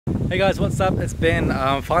Hey guys, what's up? It's Ben.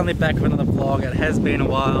 Finally back with another vlog. It has been a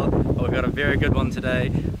while, but we've got a very good one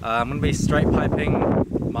today. I'm going to be straight piping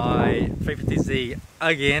my 350Z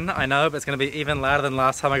again. I know, but it's going to be even louder than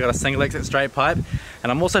last time I got a single exit straight pipe.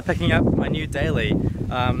 And I'm also picking up my new daily.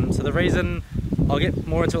 So the reason, I'll get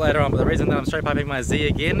more into it later on, but the reason that I'm straight piping my Z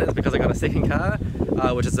again is because I got a second car,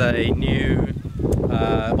 which is a new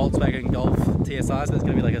Volkswagen Golf TSI, so it's going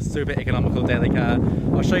to be like a super economical daily car.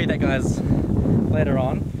 I'll show you that, guys, later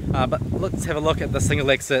on. But let's have a look at the single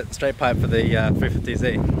exit straight pipe for the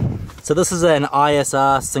 350Z. So this is an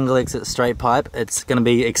ISR single exit straight pipe. It's going to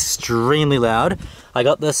be extremely loud. I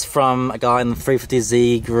got this from a guy in the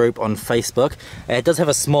 350Z group on Facebook. It does have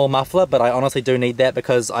a small muffler, but I honestly do need that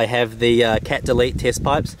because I have the cat delete test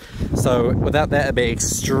pipes. So without that it'd be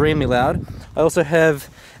extremely loud. I also have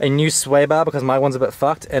a new sway bar because my one's a bit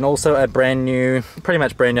fucked, and also a brand new, pretty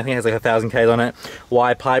much brand new, I think it has like 1000 Ks on it,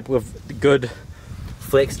 Y pipe with good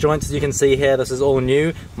flex joints. As you can see here, this is all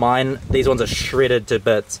new. Mine, these ones are shredded to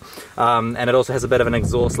bits. And it also has a bit of an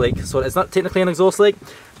exhaust leak. So it's not technically an exhaust leak,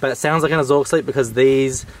 but it sounds like an exhaust leak because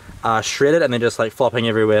these are shredded and they're just like flopping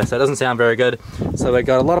everywhere. So it doesn't sound very good. So we've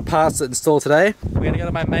got a lot of parts to install today. We're gonna go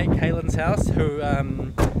to my mate Kaylin's house, who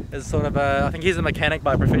is sort of a, I think he's a mechanic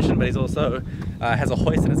by profession, but he's also has a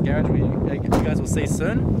hoist in his garage, which you guys will see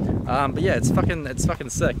soon. But yeah, it's fucking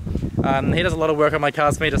sick. He does a lot of work on my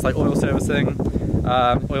cars for me, just like oil servicing,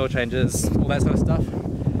 oil changes, all that sort of stuff.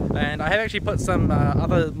 And I have actually put some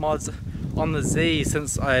other mods on the Z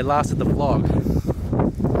since I last did the vlog.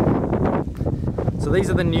 So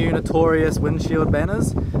these are the new Notorious windshield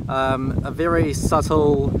banners. A very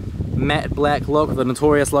subtle matte black look. The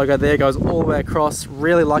Notorious logo there goes all the way across.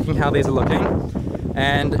 Really liking how these are looking.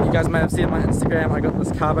 And you guys may have seen on my Instagram, I got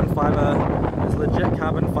this carbon fiber, this legit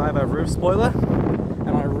carbon fiber roof spoiler.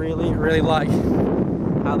 And I really like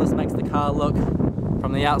how this makes the car look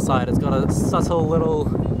from the outside. It's got a subtle little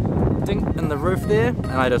dink in the roof there,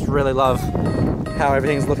 and I just really love how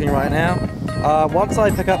everything's looking right now. Once I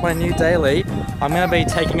pick up my new daily, I'm going to be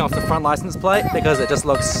taking off the front license plate because it just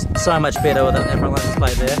looks so much better without that front license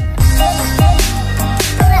plate there.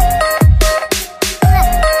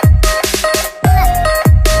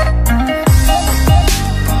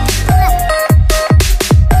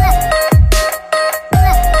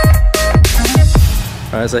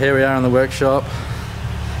 Alright, so here we are in the workshop.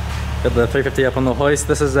 Got the 350 up on the hoist.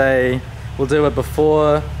 This is we'll do it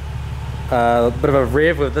before, a bit of a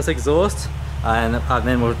rev with this exhaust, and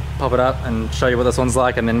then we'll pop it up and show you what this one's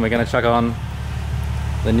like, and then we're going to chuck on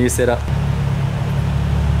the new setup.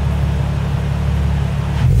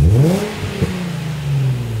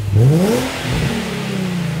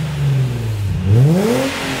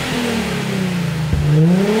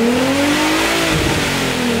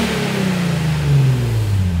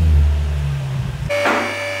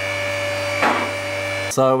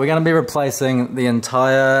 So we're going to be replacing the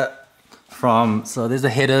entire so there's the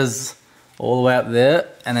headers all the way up there,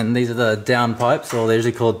 and then these are the down pipes, or they're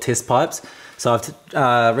usually called test pipes. So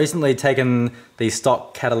I've recently taken the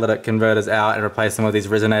stock catalytic converters out and replaced them with these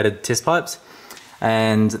resonated test pipes.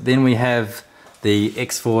 And then we have the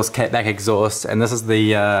X-Force catback exhaust, and this is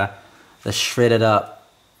the shredded up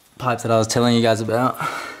pipes that I was telling you guys about.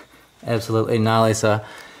 Absolutely gnarly. So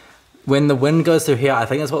when the wind goes through here, I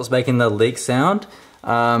think that's what's making the leak sound.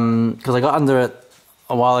 Because I got under it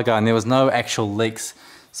a while ago and there was no actual leaks.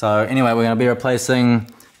 So anyway, we're going to be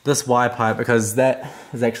replacing this Y pipe because that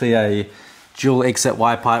is actually a dual exit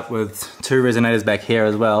Y pipe with two resonators back here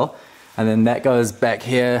as well. And then that goes back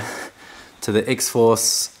here to the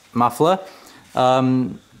X-Force muffler.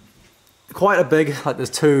 Quite a big, like there's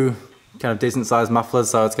two kind of decent sized mufflers,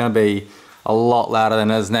 so it's going to be a lot louder than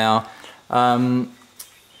it is now. I'm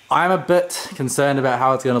a bit concerned about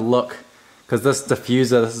how it's going to look, because this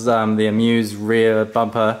diffuser, this is the Amuse rear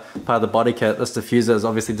bumper part of the body kit. This diffuser is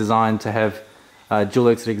obviously designed to have dual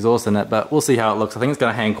exit exhaust in it, but we'll see how it looks. I think it's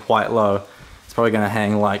going to hang quite low. It's probably going to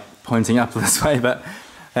hang like pointing up this way, but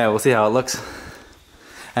yeah, we'll see how it looks.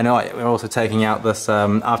 And we're also taking out this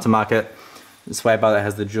aftermarket sway bar that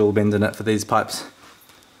has the dual bend in it for these pipes.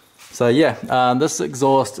 So yeah, this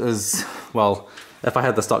exhaust is, well, if I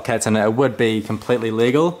had the stock cats in it, it would be completely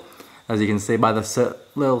legal, as you can see by the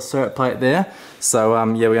little cert plate there. So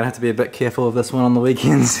yeah, we're gonna have to be a bit careful of this one on the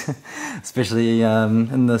weekends, especially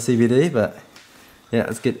in the CBD. But yeah,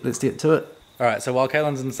 let's get to it. All right, so while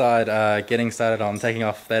Kaylin's inside getting started on taking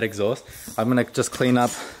off that exhaust, I'm gonna just clean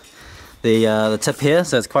up the tip here.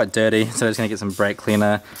 So it's quite dirty, so I'm just gonna get some brake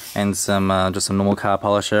cleaner and some just some normal car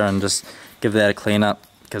polisher and just give that a clean up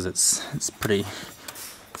because it's pretty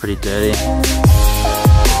dirty.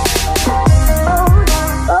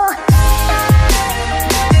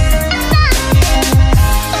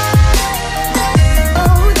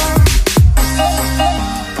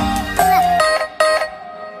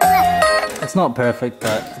 It's not perfect,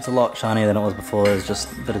 but it's a lot shinier than it was before. There's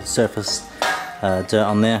just a bit of surface dirt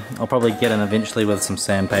on there. I'll probably get in eventually with some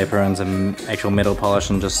sandpaper and some actual metal polish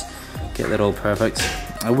and just get that all perfect.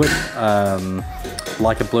 I would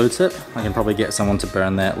like a blue tip. I can probably get someone to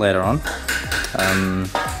burn that later on.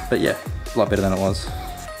 But yeah, a lot better than it was.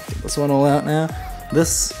 Get this one all out now.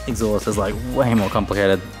 This exhaust is like way more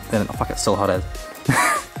complicated than, oh fuck, it's still hot as.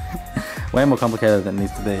 Way more complicated than it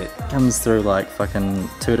needs to be. It comes through like fucking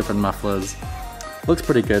 2 different mufflers. Looks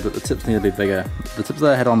pretty good, but the tips need to be bigger. The tips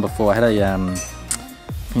that I had on before, I had a, I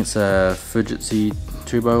think it's a Fujitsu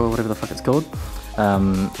Turbo or whatever the fuck it's called.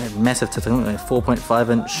 Massive tips, I think like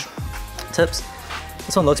 4.5 inch tips.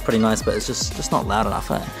 This one looks pretty nice, but it's just not loud enough,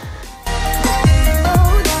 eh?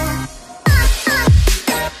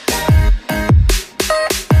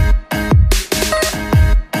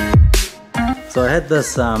 So I had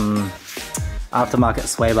this aftermarket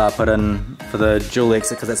sway bar put in for the dual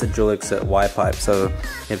exit, because that's a dual exit Y pipe, so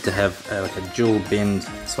you have to have like a dual bend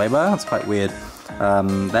sway bar. It's quite weird.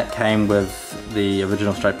 That came with the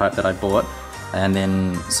original straight pipe that I bought and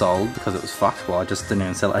then sold because it was fucked. Well, I just didn't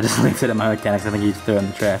even sell it, I just left it at my mechanics. I think he threw it in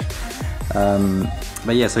the trash.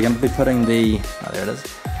 But yeah, so we're going to be putting the, oh there it is,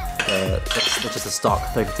 it's just a stock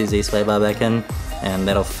 350Z sway bar back in, and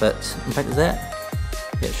that'll fit. In fact, is that?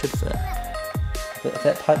 Yeah, it should fit. If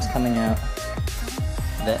that pipe's coming out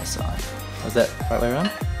that side, is that the right way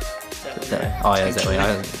around? That way. Oh yeah, it's that way.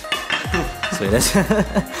 Sweet.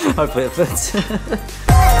 Hopefully it fits.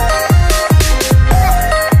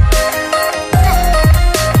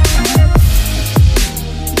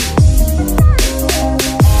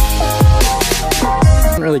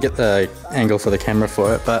 Didn't really get the angle for the camera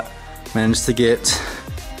for it, but managed to get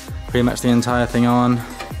pretty much the entire thing on.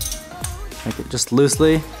 Make it just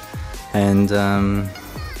loosely. And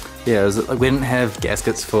yeah, we didn't have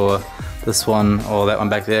gaskets for this one or that one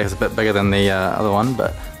back there, it's a bit bigger than the other one,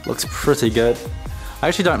 but looks pretty good. I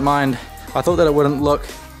actually don't mind. I thought that it wouldn't look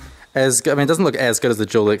as good. I mean, it doesn't look as good as the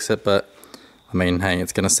dual exit, but I mean, hey,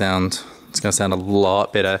 it's gonna sound a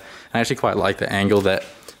lot better. I actually quite like the angle that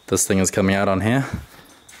this thing is coming out on here.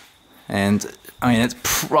 And I mean, it's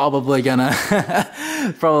probably gonna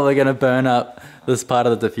burn up this part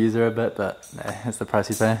of the diffuser a bit, but that's the price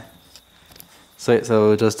you pay. So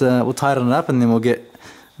we'll just we'll tighten it up and then we'll get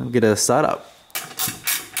a start up.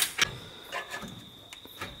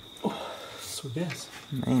 Oh, sweet gas.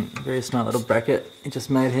 Man, very smart little bracket you just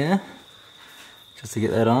made here, just to get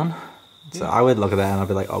that on. Yeah. So I would look at that and I'd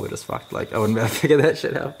be like, oh, we're just fucked. Like I wouldn't be able to figure that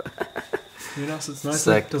shit out. Yeah, nice. It's nice.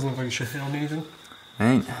 It doesn't look like a shit on anything.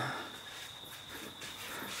 Ain't.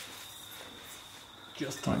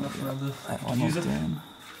 Just tighten up around the diffuser.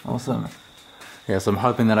 Awesome. Yeah, so I'm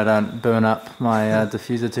hoping that I don't burn up my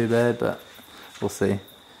diffuser too bad, but we'll see.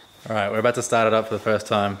 Alright, we're about to start it up for the first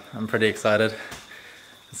time. I'm pretty excited.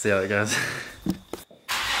 Let's see how it goes.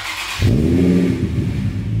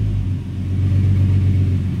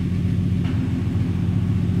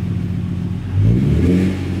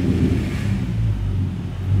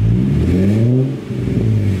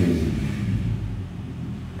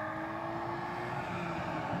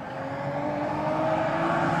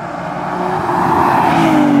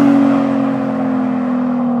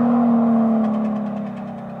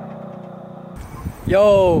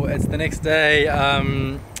 Yo, it's the next day.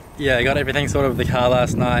 Yeah, I got everything sorted with the car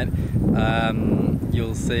last night.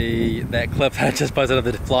 You'll see that clip I just posted of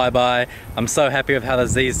the flyby. I'm so happy with how the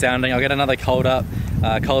Z is sounding. I'll get another cold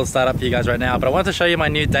start up for you guys right now, but I wanted to show you my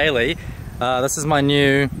new daily. This is my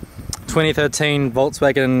new 2013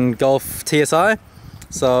 Volkswagen Golf TSI.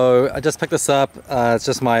 So I just picked this up. It's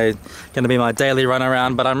just going to be my daily run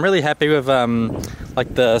around, but I'm really happy with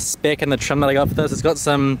like the spec and the trim that I got for this. It's got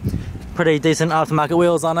some pretty decent aftermarket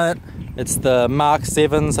wheels on it. It's the Mark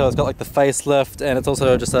 7, so it's got like the facelift, and it's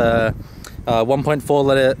also just a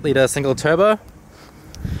 1.4 litre single turbo.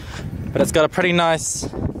 But it's got a pretty nice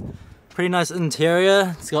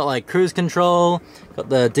interior. It's got like cruise control, got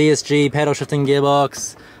the DSG paddle shifting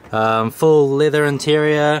gearbox, full leather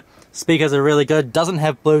interior. Speakers are really good. Doesn't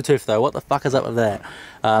have Bluetooth though. What the fuck is up with that?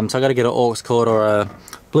 So I got to get an aux cord or a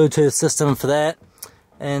Bluetooth system for that.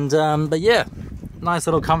 And but yeah, nice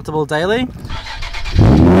little comfortable daily.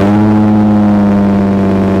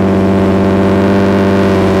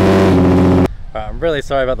 I'm really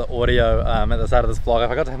sorry about the audio at the start of this vlog. I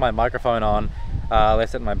forgot to have my microphone on. I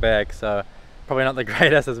left it in my bag, so probably not the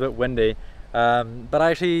greatest. It's a bit windy. But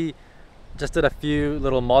I actually just did a few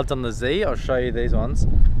little mods on the Z. I'll show you these ones.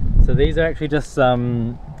 So these are actually just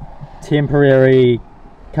some temporary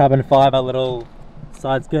carbon fiber little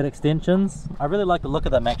side skirt extensions. I really like the look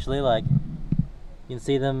of them actually. Like you can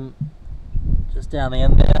see them just down the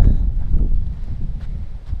end there.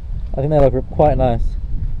 I think they look quite nice.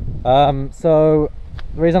 So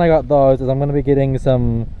the reason I got those is I'm going to be getting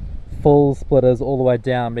some full splitters all the way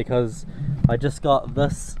down, because I just got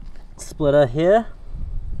this splitter here.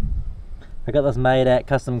 I got this made at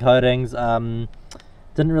Custom Coatings.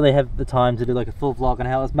 Didn't really have the time to do like a full vlog on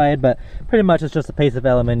how it's made, but pretty much it's just a piece of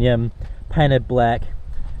aluminium painted black,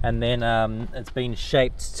 and then it's been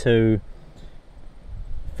shaped to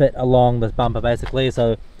fit along this bumper basically.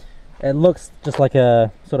 So it looks just like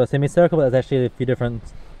a sort of semicircle, but there's actually a few different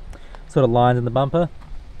sort of lines in the bumper.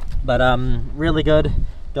 But really good,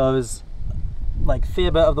 goes like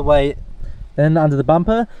fair bit of the way in under the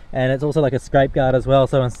bumper, and it's also like a scrape guard as well.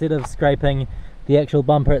 So instead of scraping the actual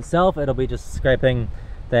bumper itself, it'll be just scraping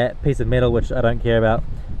that piece of metal, which I don't care about.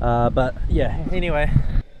 But yeah, anyway,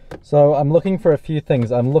 so I'm looking for a few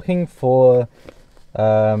things. I'm looking for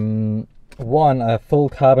one, a full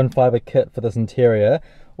carbon fiber kit for this interior,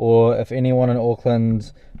 or if anyone in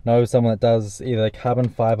Auckland knows someone that does either carbon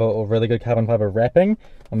fiber or really good carbon fiber wrapping,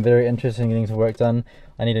 I'm very interested in getting some work done.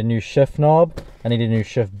 I need a new shift knob, I need a new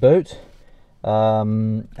shift boot,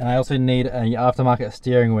 and I also need an aftermarket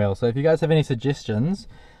steering wheel. So if you guys have any suggestions,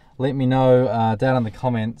 let me know down in the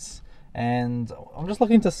comments. And I'm just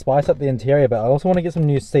looking to spice up the interior, but I also want to get some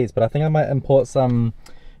new seats, but I think I might import some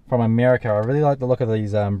from America. I really like the look of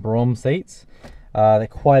these Brougham seats. They're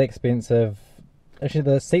quite expensive. Actually,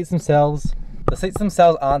 the seats themselves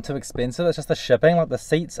aren't too expensive, it's just the shipping. Like the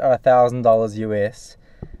seats are $1,000 US,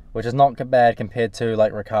 which is not bad compared to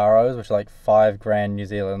like Recaros, which are like $5 grand New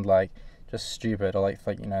Zealand, like just stupid, or like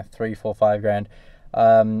you know, 3, 4, 5 grand.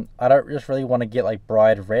 I don't just really want to get like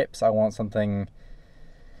bride wraps. I want something,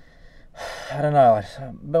 I don't know,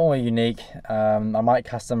 a bit more unique. I might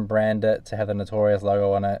custom brand it to have the Notorious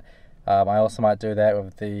logo on it. I also might do that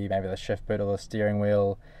with maybe the shift boot or the steering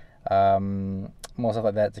wheel. More stuff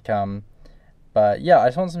like that to come. But yeah, I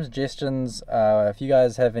just want some suggestions. If you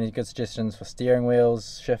guys have any good suggestions for steering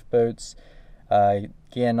wheels, shift boots,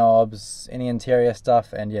 gear knobs, any interior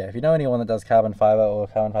stuff, and yeah, if you know anyone that does carbon fiber or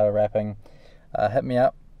carbon fiber wrapping, hit me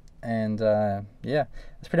up. And yeah,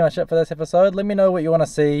 that's pretty much it for this episode. Let me know what you want to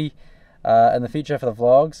see in the future for the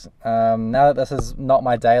vlogs. Now that this is not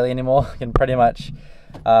my daily anymore, I can pretty much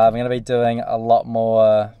I'm going to be doing a lot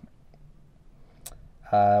more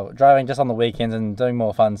driving just on the weekends and doing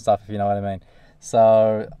more fun stuff, if you know what I mean.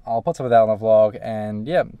 So I'll put some of that on the vlog, and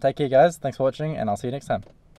yeah, take care guys, thanks for watching, and I'll see you next time.